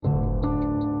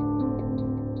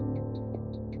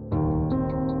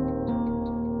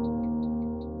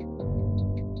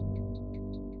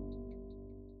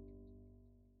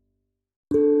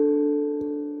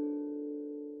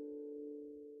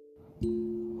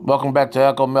Welcome back to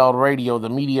Echo Meld Radio, the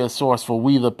media source for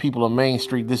we the people of Main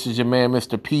Street. This is your man,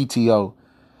 Mr. PTO.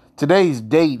 Today's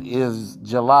date is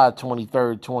July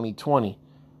 23rd, 2020.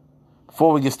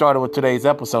 Before we get started with today's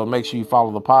episode, make sure you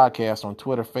follow the podcast on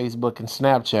Twitter, Facebook, and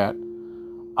Snapchat.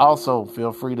 Also,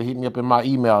 feel free to hit me up in my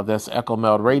email. That's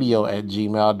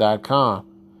echomeldradio@gmail.com.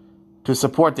 To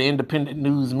support the independent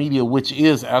news media, which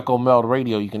is Echo Meld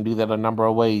Radio, you can do that a number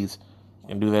of ways. You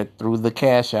can do that through the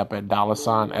Cash App at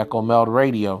 $ Echo Meld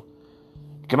Radio.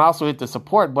 You can also hit the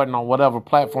support button on whatever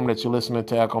platform that you're listening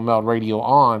to Echo Meld Radio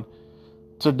on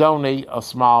to donate a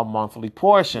small monthly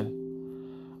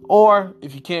portion. Or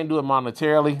if you can't do it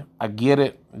monetarily, I get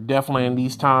it, definitely in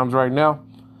these times right now,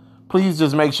 please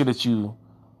just make sure that you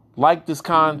like this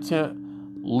content,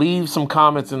 leave some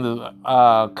comments in the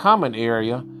comment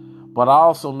area, but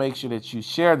also make sure that you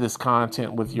share this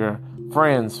content with your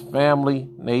friends, family,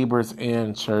 neighbors,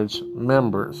 and church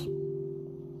members.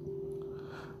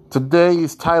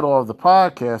 Today's title of the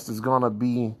podcast is going to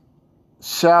be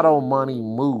Shadow Money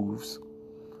Moves.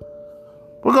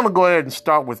 We're going to go ahead and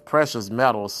start with precious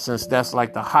metals, since that's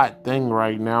like the hot thing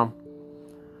right now,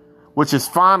 which is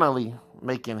finally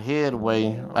making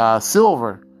headway.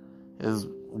 Silver has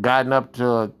gotten up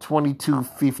to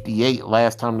 $22.58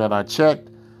 last time that I checked,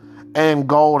 and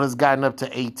gold has gotten up to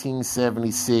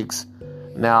 $18.76.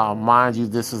 Now, mind you,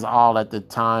 this is all at the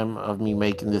time of me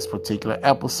making this particular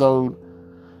episode,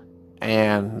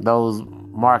 and those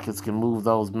markets can move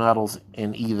those metals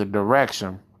in either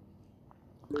direction.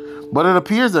 But it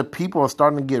appears that people are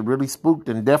starting to get really spooked,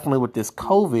 and definitely with this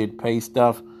COVID pay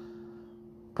stuff,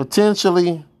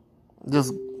 potentially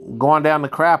just going down the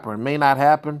crapper. It may not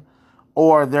happen,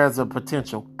 or there's a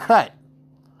potential cut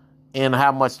in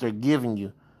how much they're giving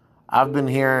you. I've been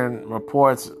hearing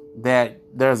reports that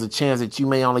there's a chance that you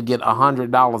may only get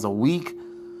 $100 a week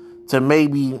to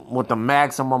maybe with a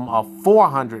maximum of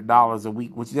 $400 a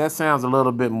week, which that sounds a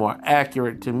little bit more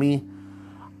accurate to me.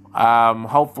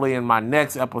 Hopefully in my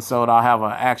next episode, I'll have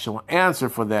an actual answer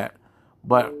for that.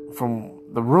 But from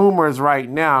the rumors right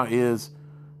now is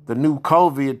the new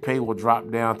COVID pay will drop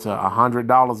down to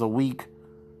 $100 a week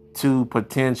to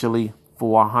potentially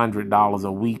 $400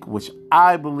 a week, which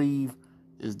I believe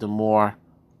is the more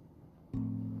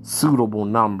suitable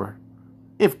number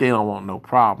if they don't want no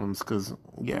problems, because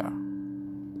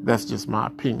that's just my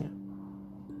opinion.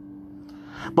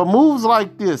 But moves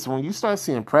like this, when you start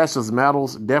seeing precious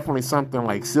metals, definitely something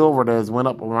like silver that has went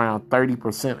up around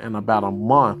 30% in about a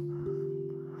month,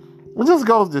 it just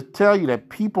goes to tell you that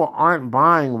people aren't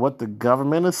buying what the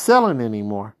government is selling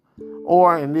anymore,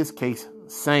 or in this case,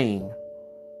 saying.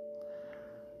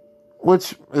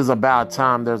 Which is about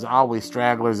time. There's always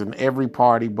stragglers in every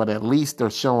party, but at least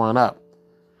they're showing up.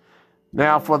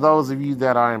 Now, for those of you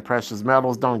that are in precious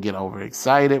metals, don't get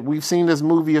overexcited. We've seen this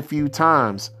movie a few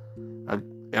times.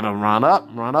 It'll run up,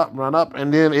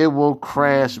 and then it will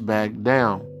crash back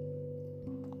down.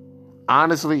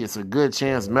 Honestly, it's a good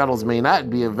chance metals may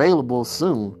not be available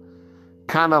soon.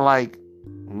 Kind of like,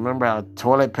 remember how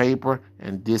toilet paper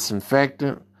and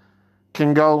disinfectant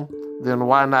can go? Then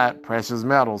why not precious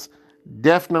metals?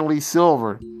 Definitely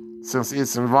silver, since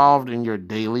it's involved in your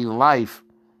daily life.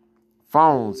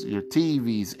 Phones, your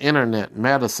TVs, internet,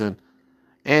 medicine,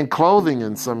 and clothing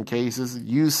in some cases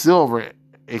use silver.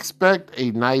 Expect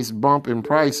a nice bump in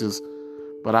prices,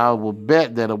 but I will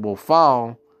bet that it will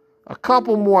fall a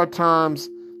couple more times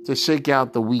to shake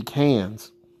out the weak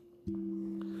hands.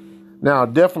 Now,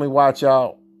 definitely watch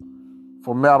out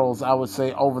for metals, I would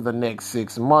say, over the next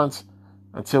 6 months,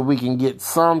 until we can get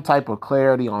some type of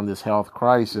clarity on this health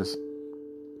crisis.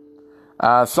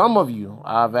 Some of you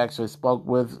I've actually spoke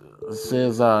with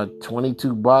says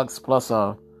 $22 plus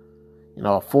a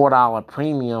 $4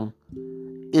 premium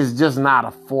is just not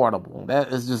affordable.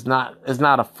 That is just not, it's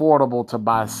not affordable to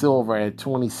buy silver at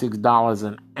 $26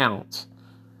 an ounce.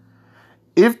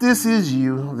 If this is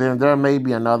you, then there may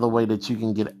be another way that you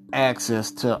can get access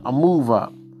to a move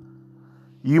up.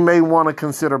 You may want to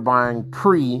consider buying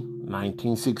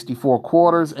pre-1964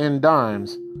 quarters and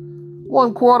dimes.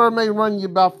 One quarter may run you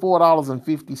about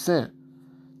 $4.50.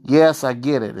 Yes, I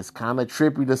get it. It's kind of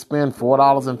trippy to spend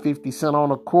 $4.50 on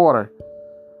a quarter.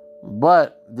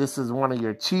 But this is one of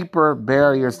your cheaper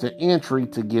barriers to entry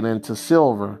to get into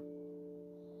silver.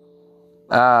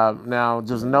 Now,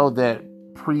 just know that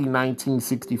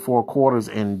pre-1964 quarters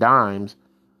and dimes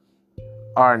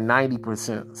are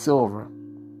 90% silver.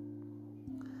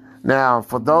 Now,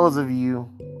 for those of you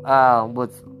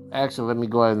actually, let me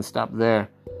go ahead and stop there.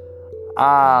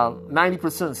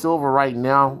 90% silver right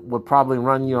now would probably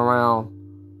run you around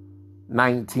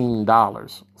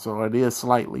 $19. So it is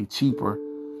slightly cheaper.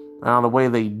 Now, the way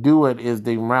they do it is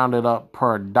they round it up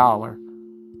per dollar.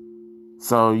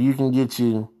 So you can get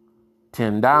you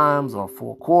 10 dimes or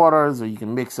 4 quarters, or you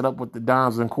can mix it up with the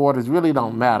dimes and quarters. Really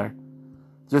don't matter.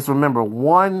 Just remember,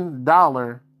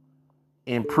 $1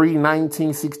 in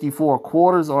pre-1964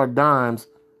 quarters or dimes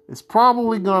is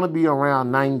probably going to be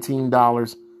around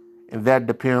 $19. And that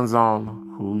depends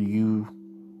on who you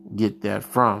get that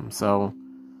from. So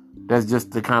that's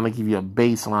just to kind of give you a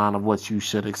baseline of what you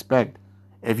should expect.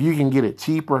 If you can get it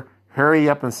cheaper, hurry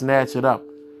up and snatch it up.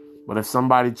 But if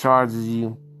somebody charges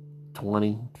you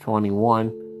 20,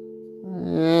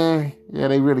 21,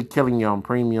 they really killing you on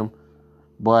premium.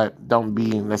 But don't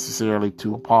be necessarily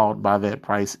too appalled by that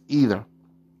price either.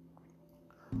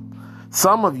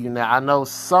 Some of you now, I know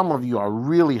some of you are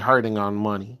really hurting on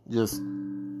money. Just,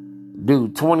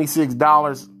 dude,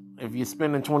 $26, if you're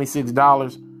spending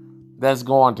 $26, that's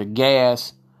going to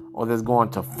gas, or that's going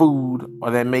to food,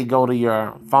 or that may go to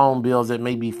your phone bills that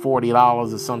may be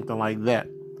 $40 or something like that.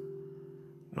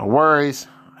 No worries.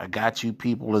 I got you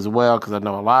people as well, because I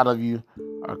know a lot of you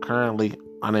are currently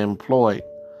unemployed.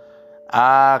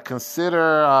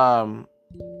 Consider, I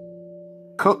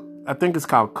think it's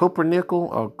called Cooper-Nickel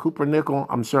or Cooper-Nickel.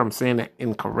 I'm sure I'm saying that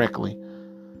incorrectly.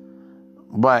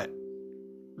 But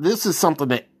this is something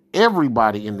that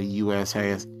everybody in the U.S.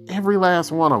 has. Every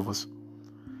last one of us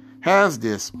has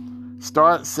this.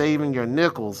 Start saving your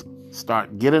nickels.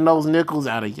 Start getting those nickels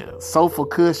out of your sofa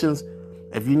cushions.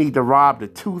 If you need to rob the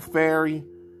tooth fairy,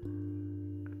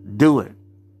 do it.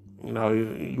 You know,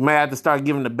 you may have to start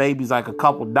giving the babies like a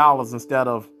couple dollars instead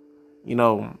of,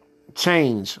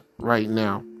 change right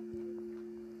now.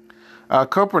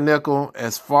 Copper-nickel,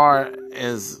 as far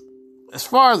as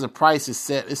the price is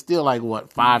set, it's still like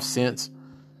 5 cents.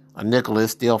 A nickel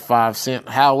is still 5 cents.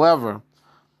 However,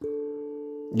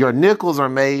 your nickels are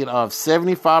made of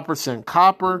 75%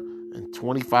 copper and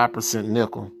 25%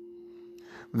 nickel.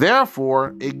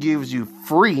 Therefore, it gives you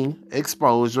free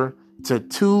exposure to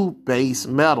 2 base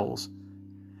metals.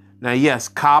 Now, yes,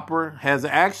 copper has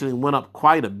actually went up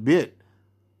quite a bit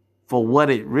for what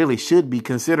it really should be,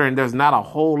 considering there's not a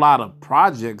whole lot of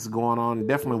projects going on,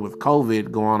 definitely with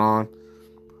COVID going on.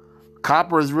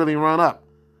 Copper has really run up.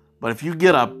 But if you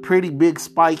get a pretty big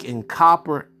spike in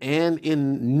copper and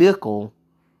in nickel,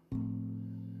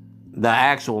 the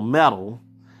actual metal,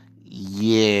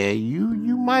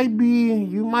 you might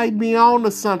be on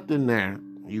to something there.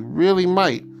 You really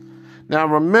might. Now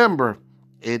remember,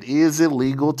 it is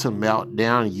illegal to melt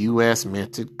down U.S.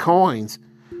 minted coins,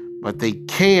 but they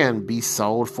can be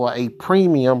sold for a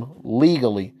premium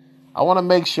legally. I want to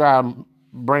make sure I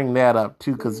bring that up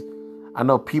too, because I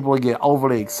know people get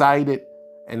overly excited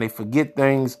and they forget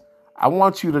things. I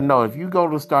want you to know, if you go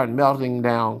to start melting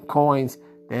down coins,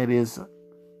 that is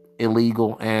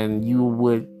illegal, and you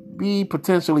would be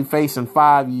potentially facing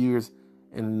 5 years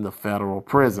in the federal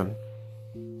prison.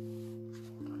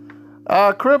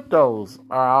 Cryptos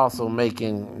are also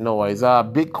making noise.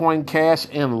 Bitcoin Cash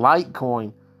and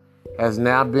Litecoin has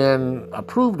now been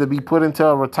approved to be put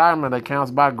into retirement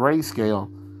accounts by Grayscale,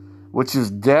 which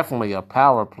is definitely a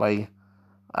power play.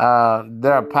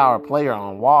 They're a power player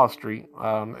on Wall Street.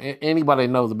 Anybody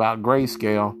knows about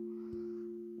Grayscale,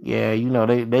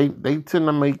 they tend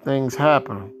to make things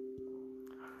happen.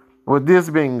 With this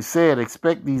being said,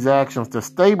 expect these actions to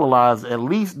stabilize at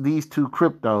least these 2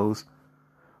 cryptos,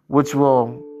 which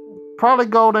will probably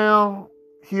go down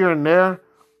here and there,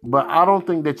 but I don't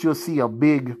think that you'll see a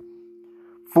big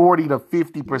 40 to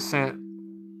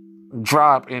 50%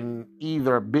 drop in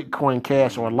either Bitcoin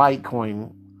Cash or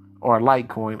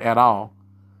Litecoin at all.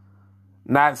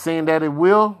 Not saying that it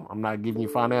will. I'm not giving you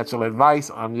financial advice.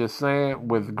 I'm just saying,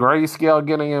 with Grayscale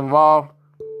getting involved,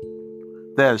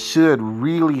 that should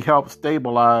really help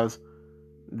stabilize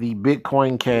the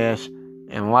Bitcoin Cash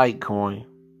and Litecoin.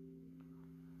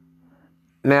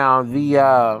 Now,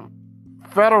 the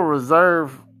Federal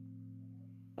Reserve,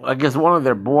 I guess one of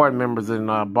their board members in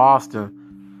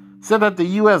Boston, said that the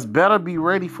U.S. better be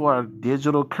ready for a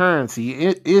digital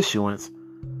currency issuance.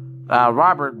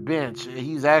 Robert Bench,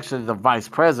 he's actually the vice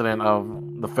president of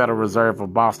the Federal Reserve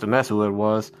of Boston. That's who it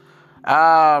was.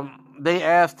 They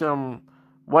asked him,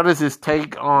 what is his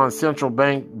take on central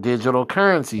bank digital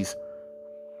currencies?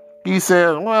 He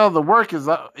said, well, the work is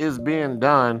being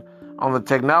done on the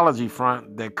technology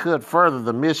front that could further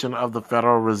the mission of the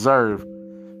Federal Reserve.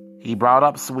 He brought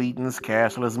up Sweden's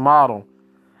cashless model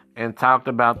and talked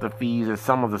about the fees that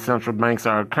some of the central banks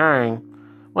are incurring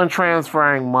when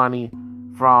transferring money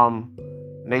from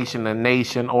nation to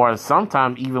nation, or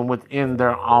sometimes even within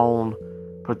their own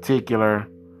particular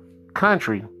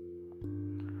country.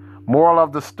 Moral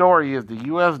of the story is the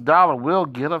U.S. dollar will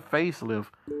get a facelift.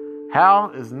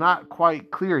 How is not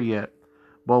quite clear yet,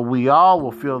 but we all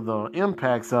will feel the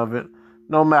impacts of it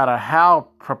no matter how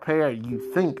prepared you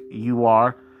think you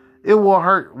are. It will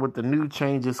hurt with the new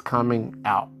changes coming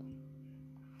out.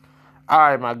 All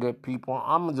right, my good people,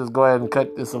 I'm going to just go ahead and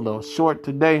cut this a little short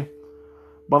today.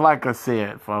 But like I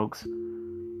said, folks,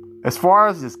 as far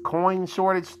as this coin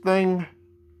shortage thing,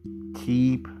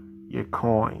 keep your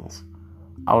coins.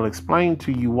 I will explain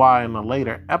to you why in a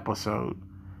later episode,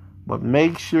 but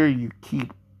make sure you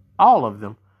keep all of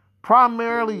them,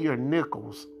 primarily your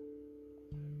nickels.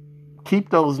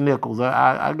 Keep those nickels.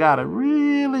 I got a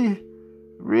really,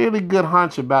 really good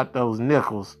hunch about those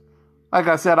nickels. Like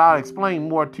I said, I'll explain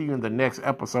more to you in the next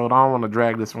episode. I don't want to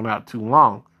drag this one out too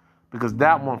long because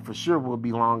that one for sure will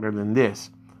be longer than this.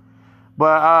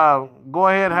 But go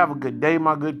ahead, have a good day,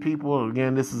 my good people.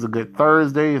 Again, this is a good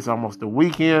Thursday. It's almost the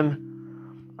weekend.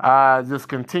 Just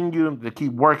continue to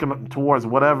keep working towards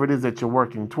whatever it is that you're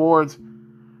working towards.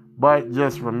 But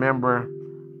just remember,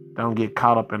 don't get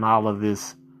caught up in all of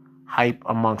this hype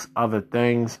amongst other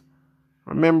things.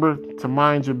 Remember to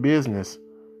mind your business.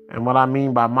 And what I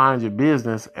mean by mind your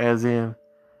business, as in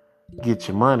get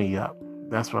your money up.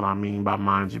 That's what I mean by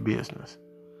mind your business.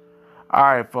 All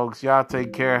right, folks, y'all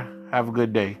take care. Have a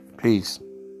good day. Peace.